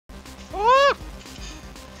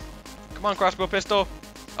Come on, crossbow pistol.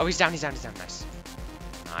 Oh, he's down, he's down, he's down. Nice.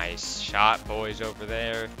 Nice shot, boys, over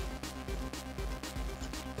there.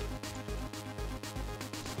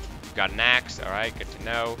 You got an axe. All right, good to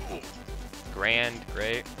know. Grand,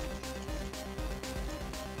 great.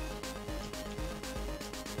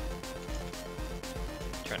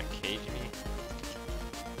 Trying to cage me.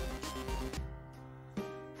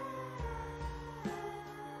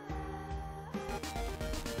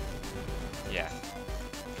 Yeah.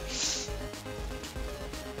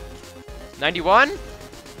 91?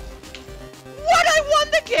 What? I won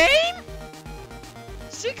the game?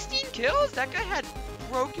 16 kills? That guy had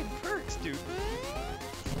broken perks, dude.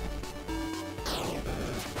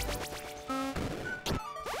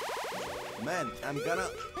 Man, I'm gonna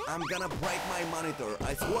break my monitor,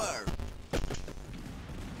 I swear.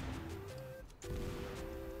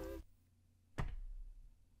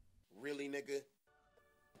 Really, nigga?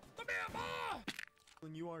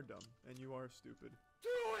 And you are dumb, and you are stupid. Do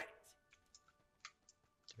it!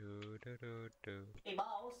 Hey,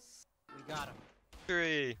 boss. We got him.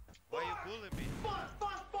 3. Why you bullying me? Fuck!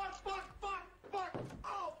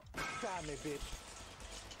 Oh! Damn it, bitch.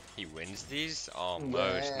 He wins these?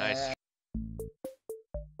 Almost. Nice.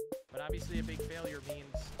 But obviously a big failure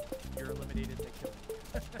means you're eliminated to kill.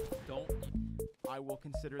 Don't. I will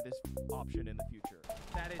consider this option in the future.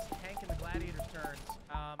 That is Hank and the Gladiator's turns.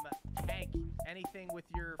 Hank, anything with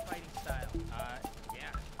your fighting style?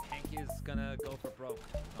 Yeah, Hank is gonna go for broke.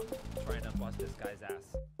 I'm trying to bust this guy's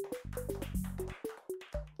ass.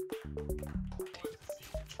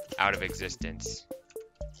 Out of existence.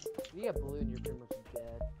 If you get balloon, you're pretty much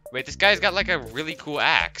dead. Wait, this guy's got like a really cool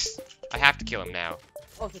axe. I have to kill him now.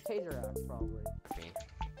 Oh, it's a taser axe, probably. Me.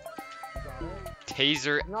 You got it?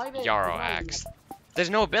 Taser Not even- Yarrow it's not even axe. There's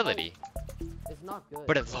no ability, It's not good.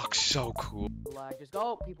 but it looks so cool. Lag. Just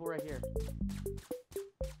go, people right here.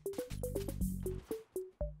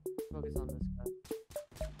 Focus on this guy.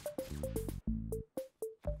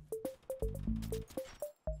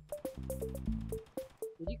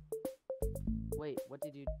 Did you? Wait, what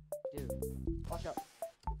did you do? Watch out.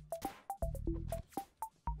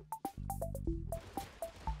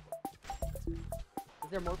 Is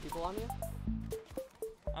there more people on you?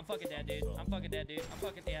 I'm fucking dead, dude. I'm fucking dead, dude. I'm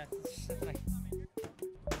fucking dead.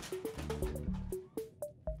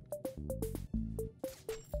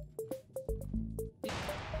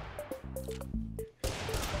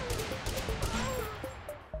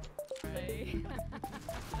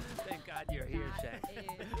 Thank God you're here, Shaq.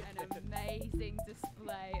 That is an amazing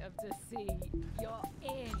display of deceit. You're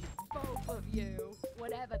in, both of you,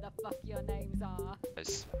 whatever the fuck your names are.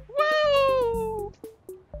 Woo!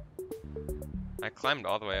 I climbed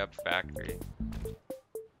all the way up factory.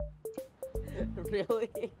 Really?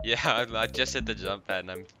 Yeah, I just hit the jump pad and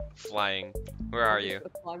I'm flying. Where are you? I'm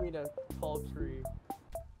climbing a tall tree.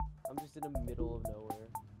 I'm just in the middle of nowhere.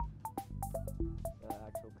 The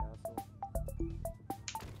actual castle.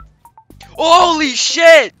 Holy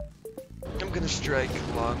shit! I'm gonna strike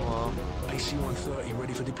long wall. AC-130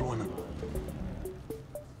 ready for deployment.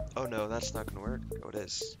 Oh no, that's not gonna work. Oh, it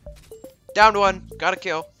is. Downed one. Got a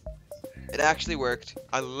kill. It actually worked.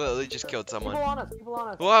 I literally just killed someone. People on us! People on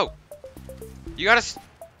us! Whoa! You got us.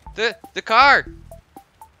 The car.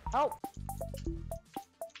 Help!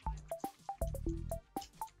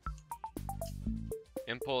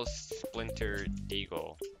 Impulse Splinter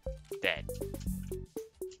Deagle. Dead.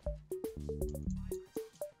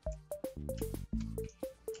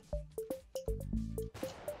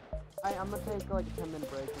 I'm gonna take like a 10-minute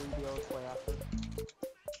break and we'll be able to play after.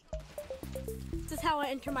 This is how I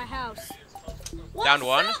enter my house. Down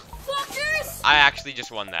one. Fuckers! I actually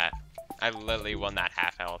just won that. I literally won that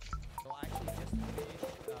half health. Well, actually, just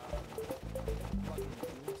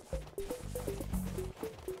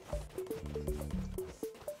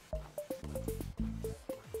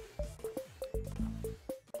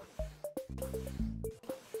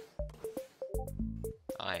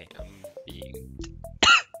I am being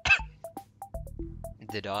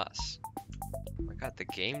the DOS. Oh my god, the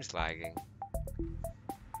game's lagging.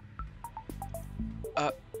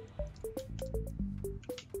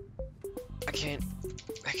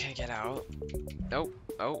 I can't get out. Nope.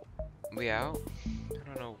 Oh, we out? I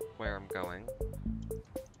don't know where I'm going.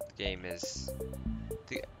 The game is...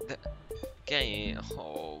 The game...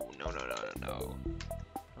 Oh, no. Oh,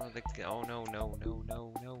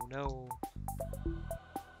 oh, no.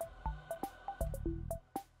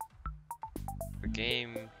 The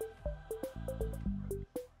game...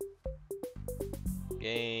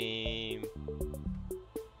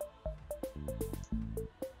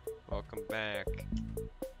 Welcome back.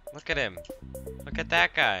 Look at him. Look at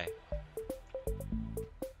that guy.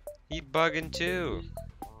 He bugging too.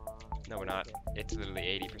 Fine. No, we're not. It's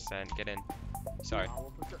literally 80%. Get in. Sorry.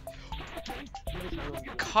 Well, for sure. You just ruined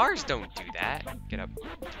it. Cars don't do that. Get up.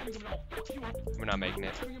 We're not making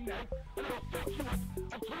it.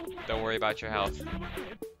 Don't worry about your health.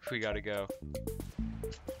 We gotta go.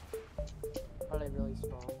 Are they really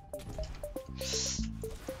strong?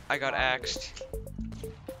 I got axed.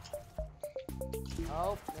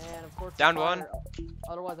 Oh man, of course. Down the one. fire-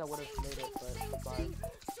 Otherwise, I would have made it, but bye.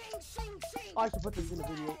 Oh, I should put this in the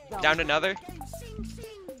video. Down another.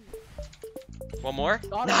 One more.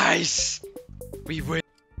 Got him. Nice. We win.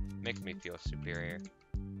 Makes me feel superior.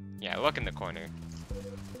 Yeah, look in the corner.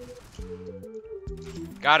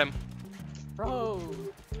 Got him. Bro.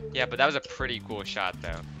 Yeah, but that was a pretty cool shot,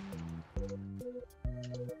 though.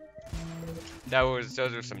 Those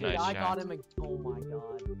were some Dude, nice I shots. got him. Oh my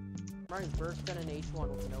god. I'm running burst gun an H1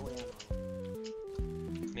 with no ammo.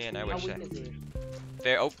 Man, I How wish weak I. is he?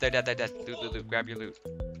 They're dead. Loot. Grab your loot.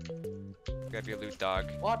 Grab your loot, dog.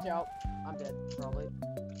 Watch out. I'm dead, probably. I'm-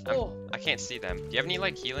 Oh. I can't see them. Do you have any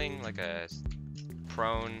like healing, like a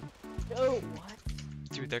prone? Oh, what?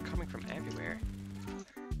 Dude, they're coming from everywhere.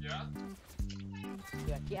 Yeah,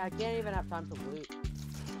 I can't even have time to loot.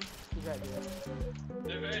 He's right here.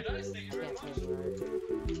 They're very nice, thank you very Can't much. see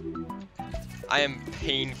him, right? I am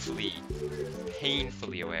painfully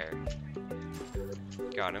aware.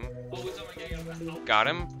 Got him. Oh, is someone getting up at help? Got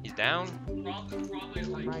him. He's down. Probably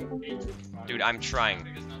like Right. 8. Dude, I'm trying.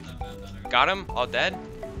 It's not that bad, that Got him. All dead. How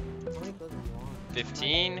many kills is he on?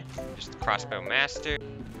 15. Just crossbow master.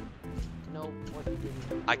 No, what he did.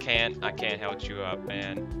 I can't help you up,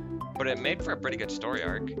 man. But it made for a pretty good story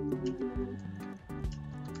arc.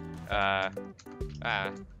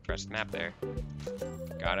 Press the map there.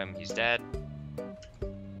 Got him. He's dead.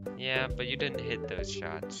 Yeah, but you didn't hit those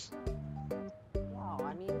shots. Wow,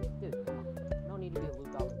 I mean, dude, come on. No need to be a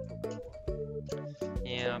loot goblin.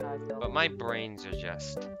 Yeah, but my brains are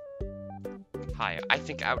just high. I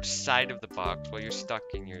think outside of the box while you're stuck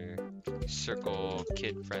in your circle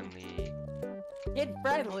kid-friendly. Kid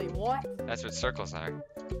friendly, what? That's what circles are.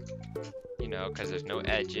 You know, because there's no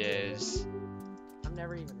edges. I've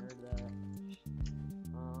never even heard that.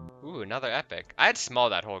 Ooh, another epic. I had small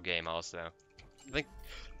that whole game also. I think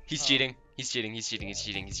he's Oh. cheating. He's cheating.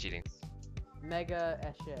 Mega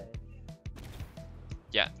Esche.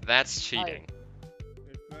 Yeah, that's cheating.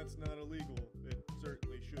 If that's not illegal, it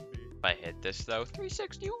certainly should be. If I hit this though,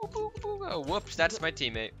 360. Ooh, ooh, ooh, oh, whoops, that's my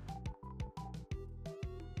teammate.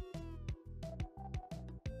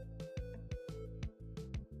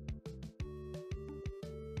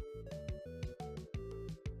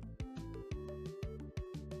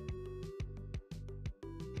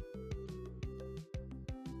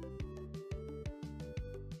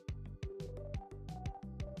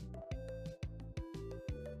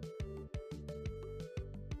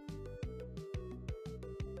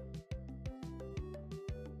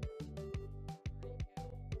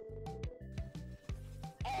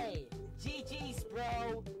 Hey, GG's,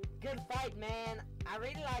 bro. Good fight, man. I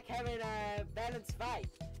really like having a balanced fight.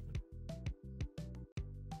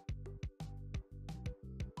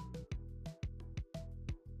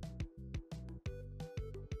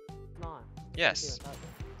 Come on. Yes,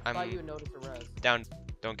 I thought you I'm would notice the res. down.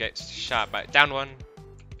 Don't get shot by down one.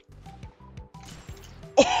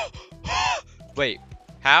 Wait,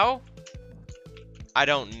 how? I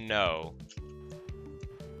don't know.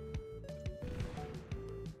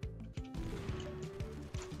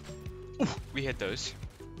 Ooh, we hit those.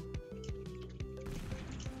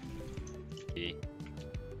 E.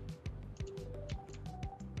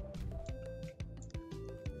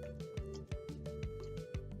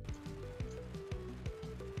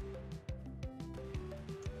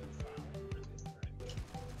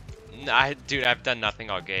 Nah, dude, I've done nothing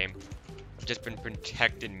all game. I've just been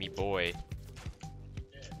protecting me boy.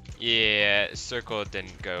 Yeah, circle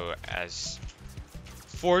didn't go as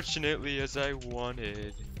fortunately as I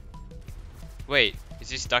wanted. Wait, is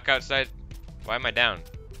he stuck outside? Why am I down?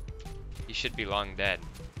 He should be long dead.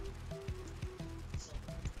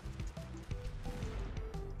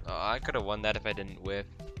 Oh, I could have won that if I didn't whiff.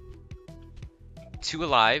 2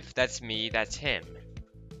 alive, that's me, that's him.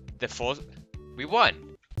 The full... We won!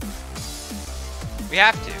 We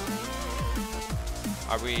have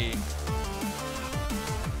to! Are we...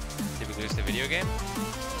 Did we lose the video game?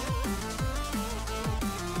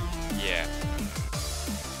 Yeah.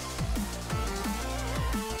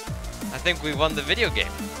 I think we won the video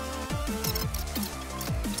game.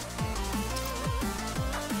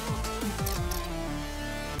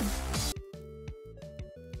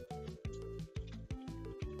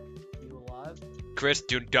 You alive? Chris,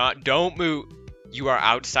 don't move. You are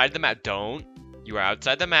outside the map. Don't. You are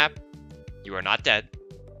outside the map. You are not dead.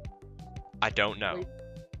 I don't know.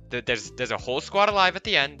 There's a whole squad alive at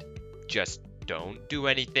the end. Just don't do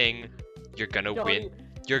anything. You're gonna win.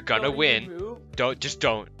 You're gonna win. Don't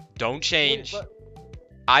change. Wait,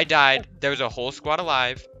 I died. There was a whole squad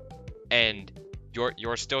alive, and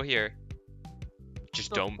you're still here.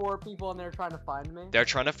 Just there's don't. 4 people in there trying to find me. They're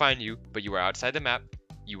trying to find you, but you are outside the map.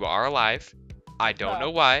 You are alive. I don't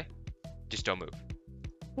know why. Just don't move.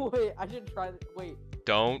 Wait, I didn't try. Wait,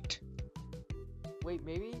 Don't.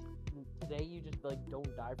 maybe today you just like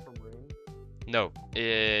don't die from ring. No.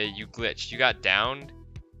 You glitched. You got downed,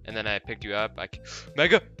 and then I picked you up.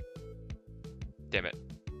 Mega. Damn it.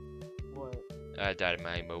 What? I died in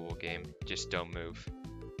my mobile game. Just don't move.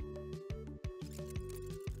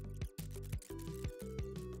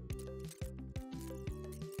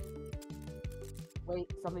 Wait,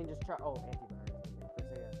 something just tried. Oh, antivirus. For a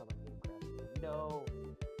second, I thought my game crashed. No.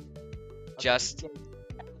 Okay, Just.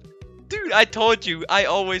 yeah, Dude, I told you. I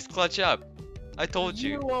always clutch up. I told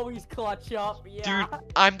you. You always clutch up, yeah. Dude,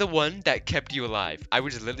 I'm the one that kept you alive. I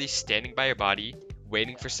was literally standing by your body,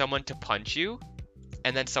 waiting for someone to punch you,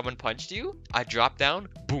 and then someone punched you. I dropped down,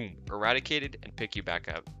 boom, eradicated, and pick you back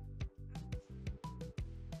up.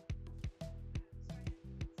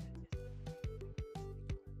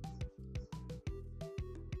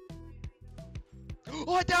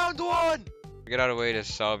 Oh, I downed one! Figured out a way to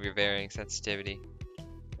solve your varying sensitivity.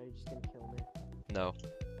 Are you just gonna kill me? No.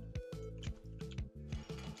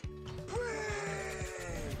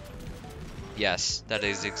 Yes, that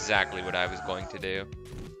is exactly what I was going to do.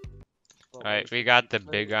 Well, Alright, wait, we got the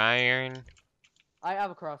wait, big iron. I have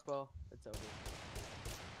a crossbow. It's over.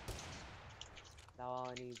 Now all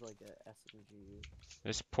I need is like a SMG.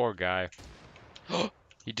 This poor guy.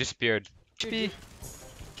 He disappeared. Dude,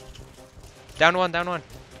 Down one, down one.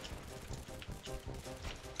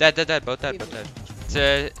 Dead, both dead, both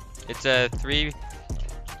dead. It's a 3.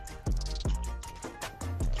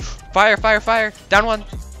 Fire! Down one.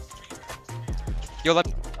 Yo, let.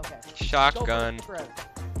 Okay. Shotgun. Go for it.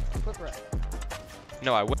 Quick res.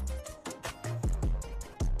 No, I would.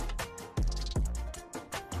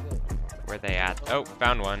 Good. Where they at? Oh,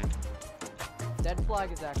 found one. Dead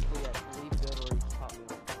flag is actually, I believe, good, or he just caught me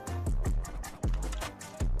with.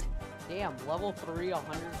 Damn, level 3, 100%.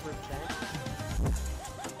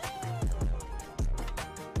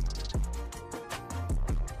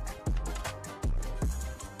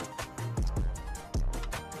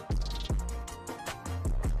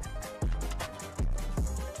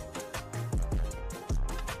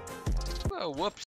 Oh, whoops.